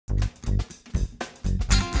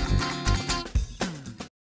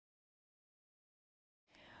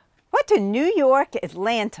do New York,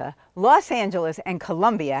 Atlanta, Los Angeles, and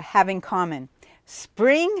Columbia have in common?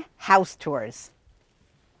 Spring house tours.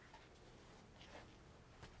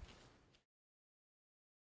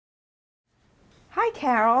 Hi,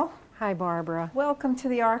 Carol. Hi, Barbara. Welcome to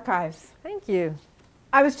the archives. Thank you.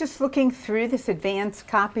 I was just looking through this advanced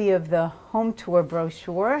copy of the home tour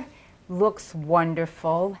brochure. Looks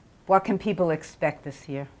wonderful. What can people expect this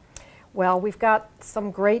year? Well, we've got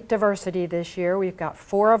some great diversity this year. We've got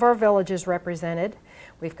 4 of our villages represented.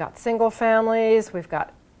 We've got single families, we've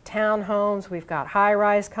got townhomes, we've got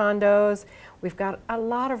high-rise condos. We've got a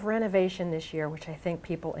lot of renovation this year, which I think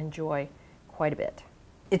people enjoy quite a bit.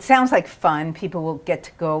 It sounds like fun. People will get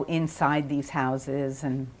to go inside these houses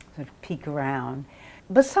and sort of peek around.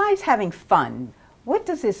 Besides having fun, what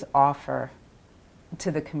does this offer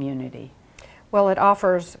to the community? Well, it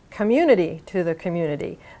offers community to the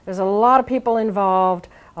community. There's a lot of people involved,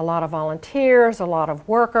 a lot of volunteers, a lot of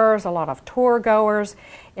workers, a lot of tour goers.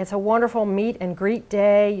 It's a wonderful meet and greet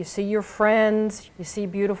day. You see your friends, you see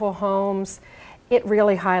beautiful homes. It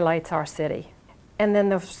really highlights our city. And then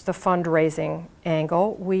there's the fundraising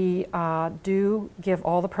angle. We do give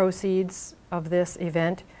all the proceeds of this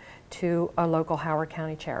event to a local Howard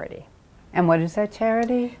County charity. And what is that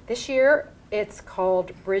charity? This year it's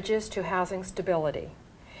called Bridges to Housing Stability,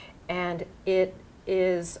 and it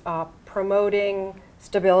is promoting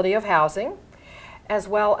stability of housing as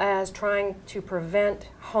well as trying to prevent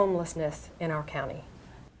homelessness in our county.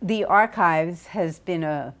 The Archives has been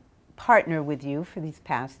a partner with you for these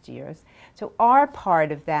past years. So our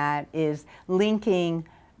part of that is linking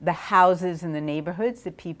the houses in the neighborhoods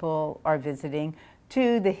that people are visiting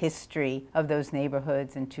to the history of those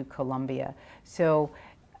neighborhoods and to Columbia. So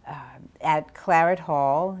at Claret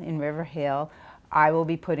Hall in River Hill, I will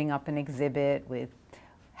be putting up an exhibit with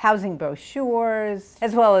housing brochures,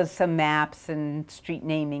 as well as some maps and street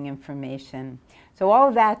naming information. So all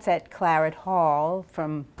of that's at Claret Hall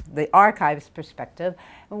from the Archives perspective.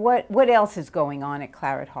 What else is going on at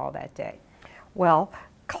Claret Hall that day? Well,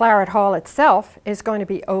 Claret Hall itself is going to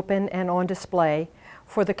be open and on display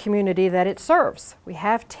for the community that it serves. We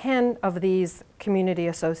have 10 of these community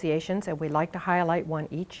associations, and we like to highlight one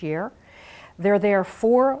each year. They're there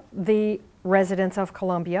for the residents of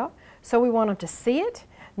Columbia, so we want them to see it,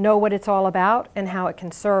 know what it's all about, and how it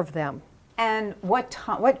can serve them. And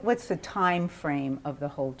what's the time frame of the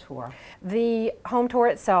whole tour? The home tour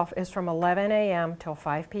itself is from 11 a.m. till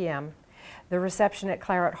 5 p.m. The reception at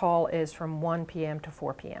Claret Hall is from 1 p.m. to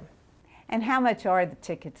 4 p.m. And how much are the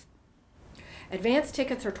tickets? Advance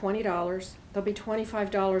tickets are $20. They'll be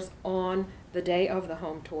 $25 on the day of the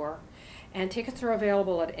home tour. And tickets are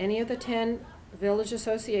available at any of the 10 village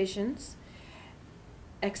associations,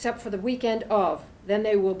 except for the weekend of. Then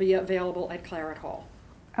they will be available at Claret Hall.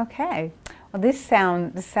 Okay. Well, this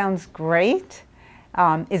sounds great.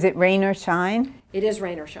 Is it rain or shine? It is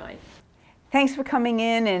rain or shine. Thanks for coming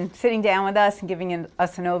in and sitting down with us and giving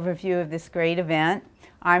us an overview of this great event.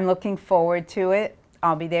 I'm looking forward to it.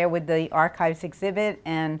 I'll be there with the Archives exhibit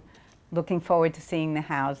and looking forward to seeing the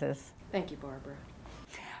houses. Thank you, Barbara.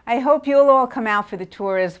 I hope you'll all come out for the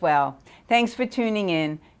tour as well. Thanks for tuning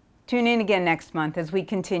in. Tune in again next month as we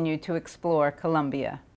continue to explore Columbia.